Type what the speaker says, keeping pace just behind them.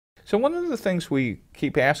So one of the things we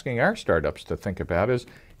keep asking our startups to think about is,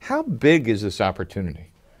 how big is this opportunity?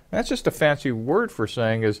 And that's just a fancy word for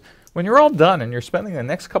saying is, when you're all done and you're spending the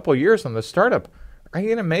next couple of years on the startup, are you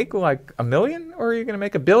going to make like $1 million or are you going to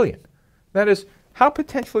make $1 billion? That is, how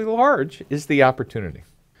potentially large is the opportunity?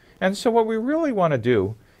 And so what we really want to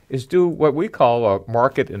do is do what we call a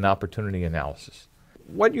market and opportunity analysis.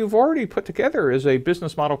 What you've already put together is a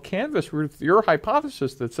business model canvas with your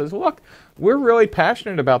hypothesis that says, look, we're really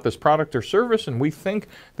passionate about this product or service, and we think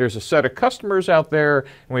there's a set of customers out there,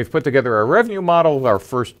 and we've put together a revenue model, our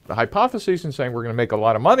first hypotheses, and saying we're going to make a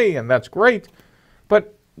lot of money, and that's great.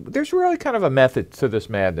 But there's really kind of a method to this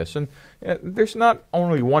madness, and there's not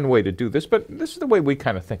only one way to do this, but this is the way we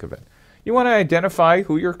kind of think of it. You want to identify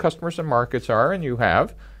who your customers and markets are, and you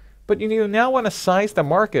have, but you now want to size the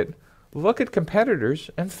market, look at competitors,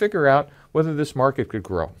 and figure out whether this market could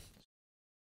grow.